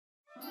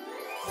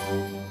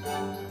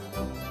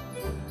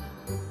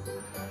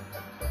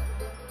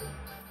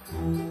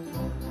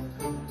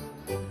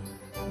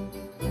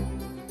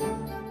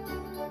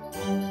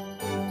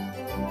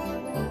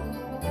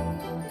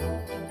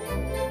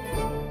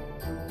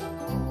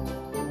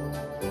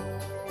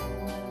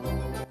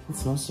It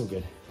smells so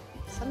good.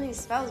 Something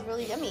smells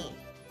really yummy.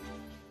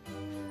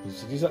 Did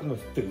you do something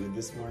with food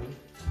this morning?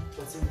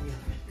 What's in the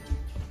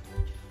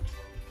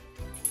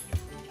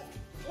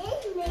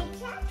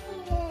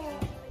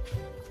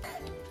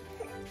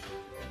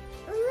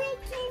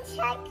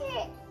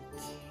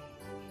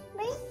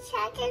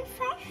Chocolate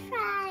french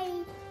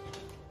fries.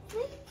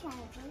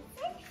 Chocolate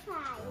french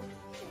fries.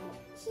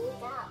 She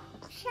got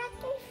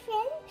chocolate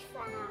french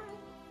fries.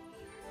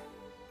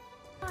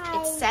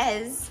 It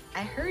says,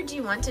 I heard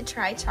you want to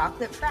try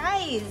chocolate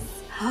fries.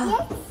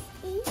 Yes.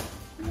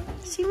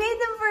 She made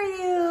them for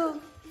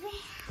you.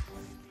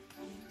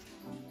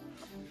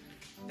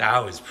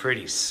 That was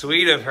pretty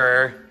sweet of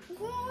her.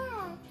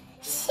 Yeah.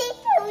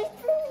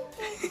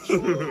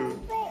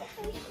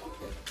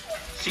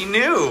 She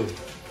knew.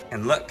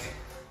 And look.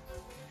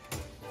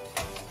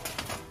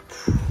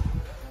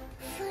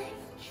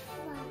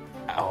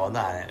 Oh, hold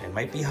on. It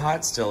might be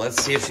hot still.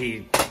 Let's see if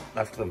she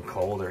left them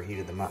cold or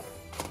heated them up.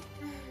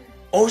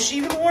 Oh, she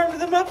even warmed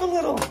them up a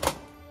little.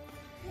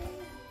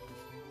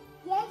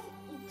 Yes,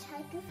 it's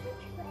chocolate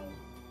french fries.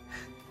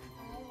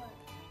 I want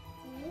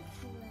this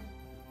one.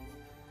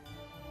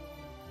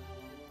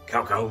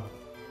 Coco,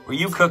 were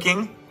you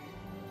cooking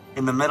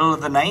in the middle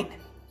of the night?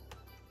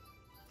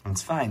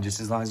 It's fine, just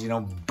as long as you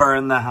don't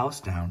burn the house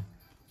down.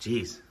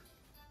 Jeez.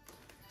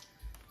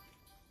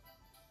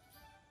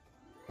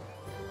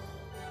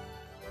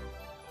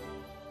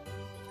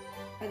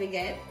 Are they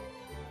good?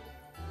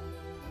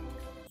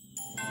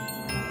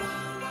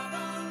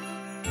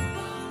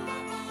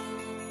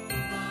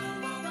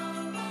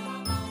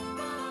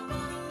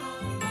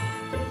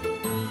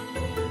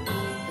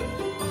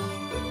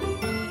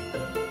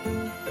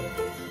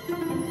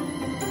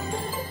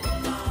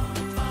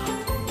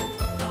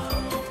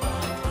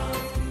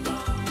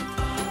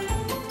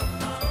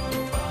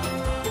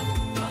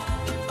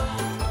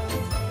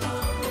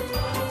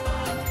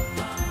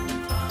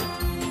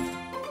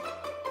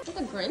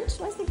 Grinch?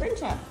 Where's the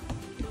Grinch at?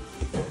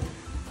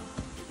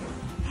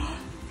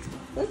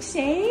 Look,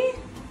 Shay.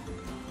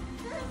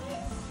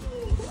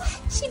 What?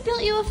 She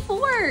built you a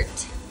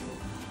fort.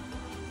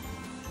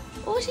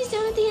 Oh, she's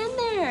down at the end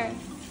there.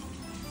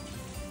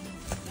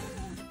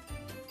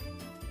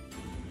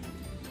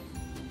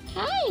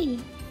 Hi.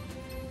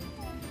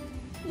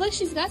 Look,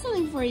 she's got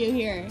something for you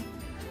here.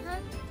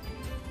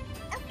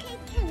 Okay,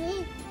 come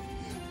in.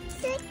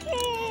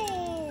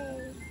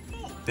 Stickers.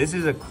 This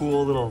is a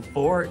cool little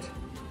fort.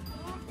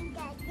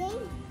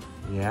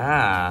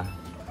 Yeah.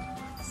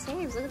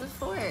 Saves, look at the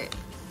fort.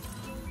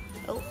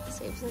 Oh,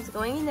 Saves is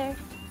going in there.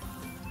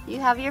 You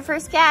have your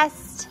first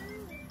guest.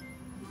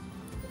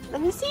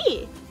 Let me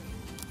see.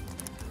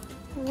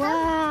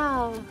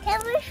 Wow.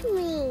 Come with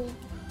me.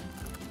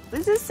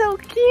 This is so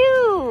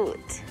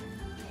cute.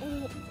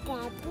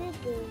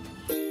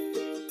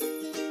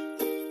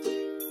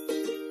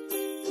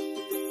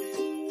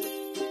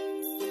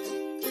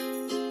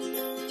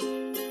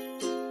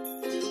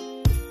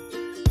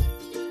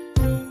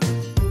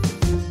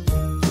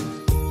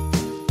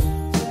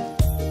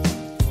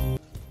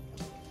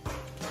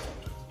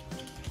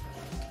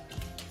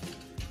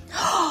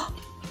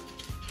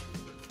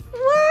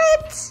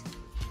 What?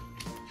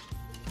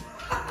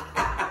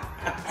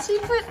 She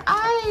put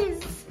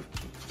eyes.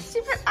 She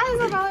put eyes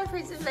on all her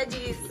fruits and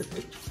veggies.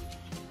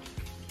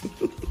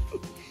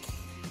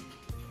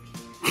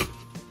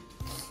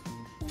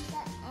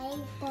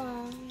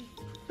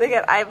 They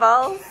got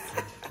eyeballs.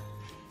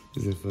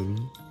 Is it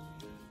funny?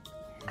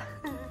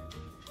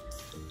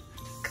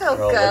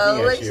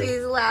 Coco, look,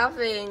 she's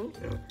laughing.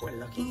 We're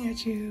looking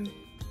at you.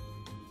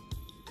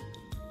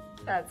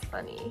 That's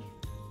funny.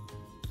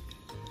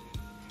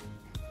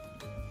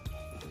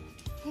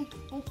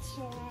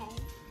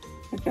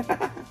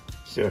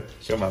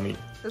 Show mommy.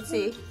 Let's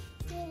see.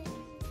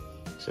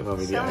 Show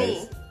mommy the Show me.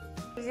 eyes.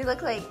 What does he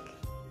look like?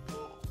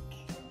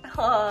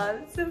 Aw,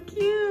 that's so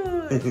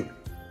cute.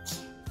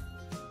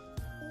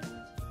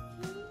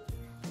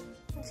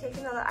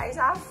 Taking all the eyes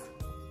off.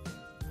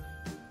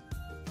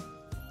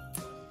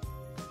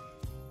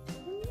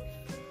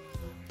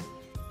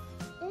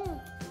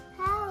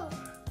 How?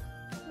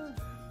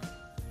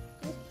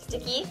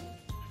 Sticky.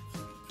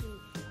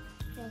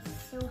 That's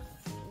so sweet.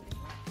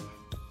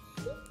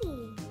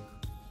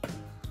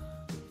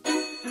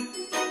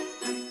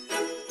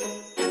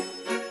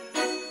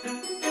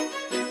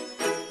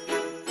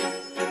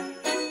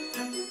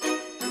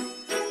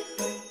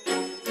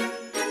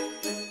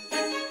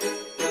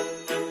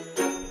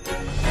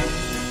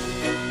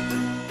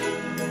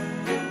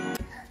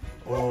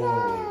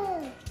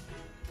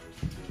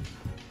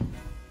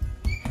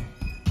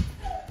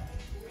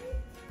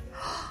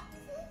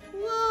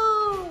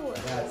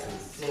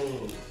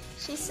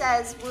 She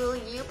says, will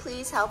you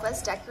please help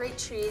us decorate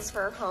trees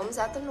for our homes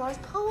at the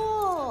North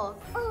Pole?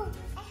 Oh,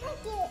 I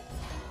like it.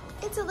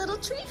 it's a little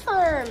tree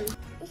farm.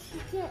 She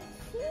gets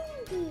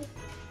candy.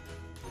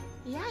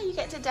 Yeah, you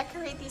get to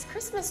decorate these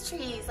Christmas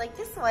trees like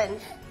this one.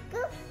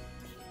 Go.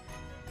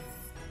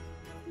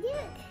 Look,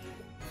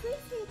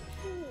 Christmas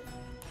tree.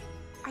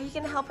 Are you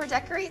gonna help her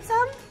decorate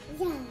some?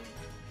 Yeah.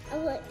 I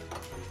want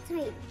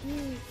type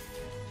these.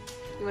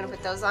 You wanna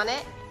put those on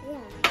it?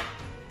 Yeah.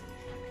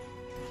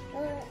 I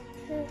want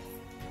her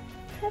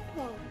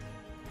purple.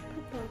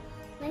 Purple.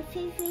 My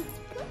favorite's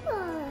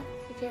purple.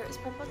 Your favorite is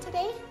purple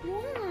today?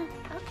 Yeah.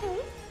 Okay.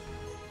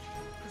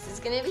 This is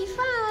gonna be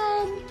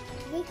fun.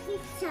 Make me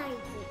excited.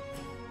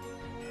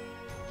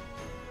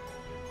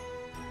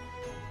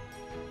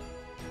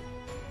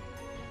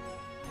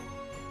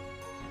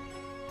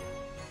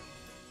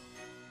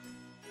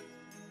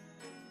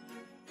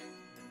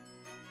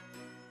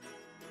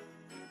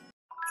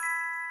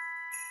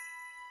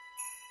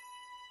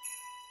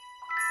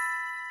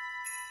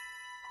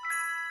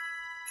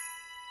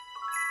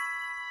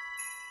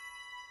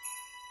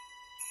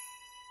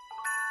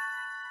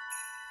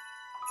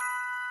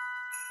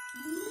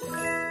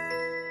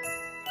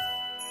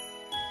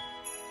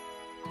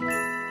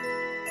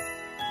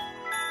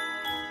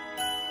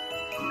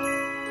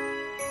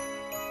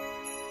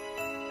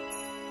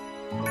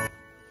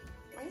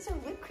 Why is there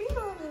whipped cream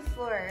all over the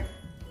floor?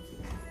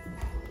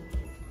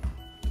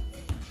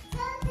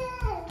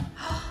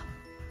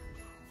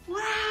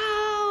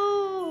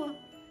 Wow!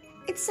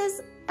 It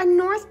says a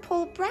North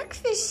Pole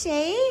breakfast,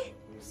 Shay.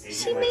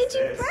 She made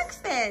you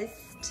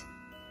breakfast.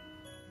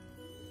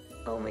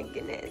 Oh my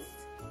goodness.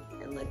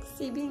 And look,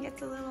 Sabian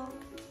gets a little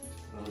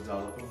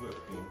dollop of whipped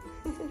cream.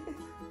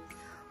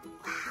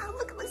 wow,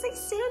 look, it looks like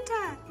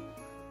Santa.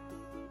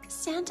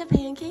 Santa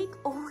pancake.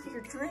 Oh, look at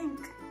your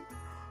drink.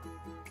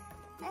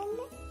 I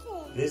like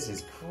it. This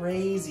is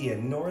crazy, a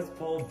North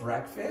Pole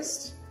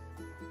breakfast?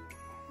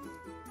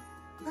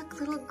 Look,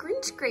 little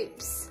Grinch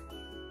grapes.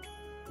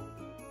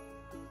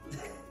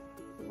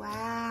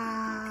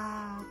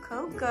 Wow,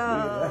 Coco. Look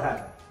at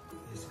that.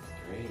 This is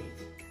great.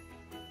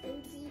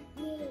 And she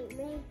made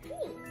my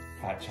drink.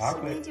 Hot She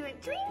chocolate made you a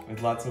drink.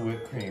 with lots of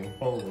whipped cream.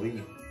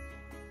 Holy.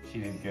 She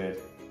did good.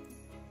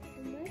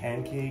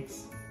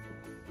 Pancakes.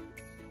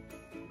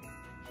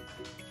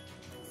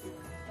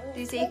 Do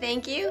you say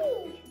thank you?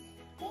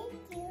 Thank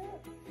you.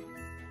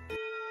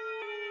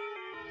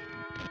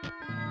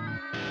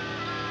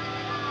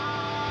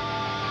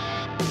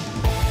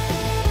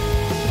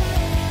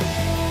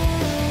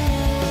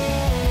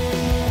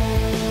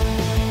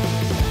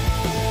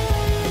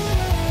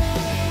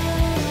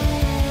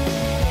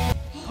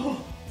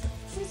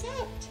 Who's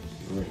that?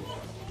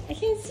 I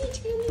can't see.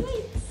 Turn on the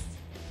lights.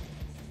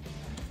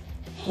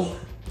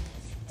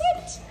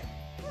 What?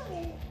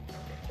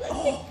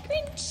 Look, the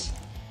Grinch.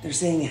 They're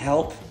saying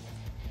help.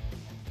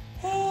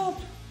 Help.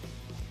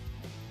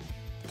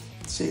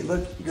 Shay,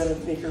 look, you gotta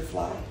make her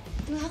fly.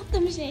 You help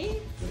them,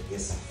 Shay. Look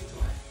this off the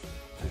door.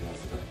 Look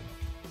off the door.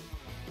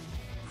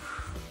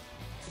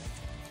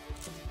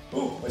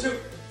 Oh, watch out.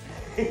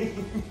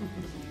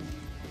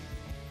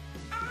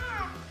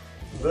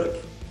 Look.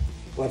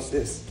 Watch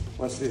this.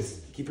 Watch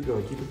this. Keep it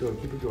going, keep it going,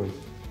 keep it going.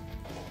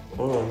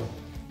 Oh.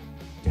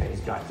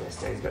 Daddy's got this.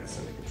 Daddy's got this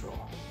under control.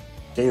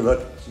 Hey,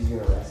 look. She's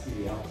gonna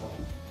rescue the alcohol.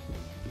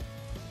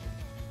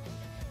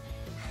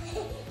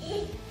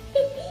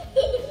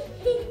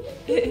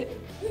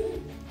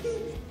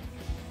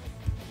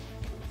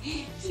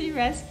 She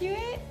rescue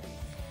it?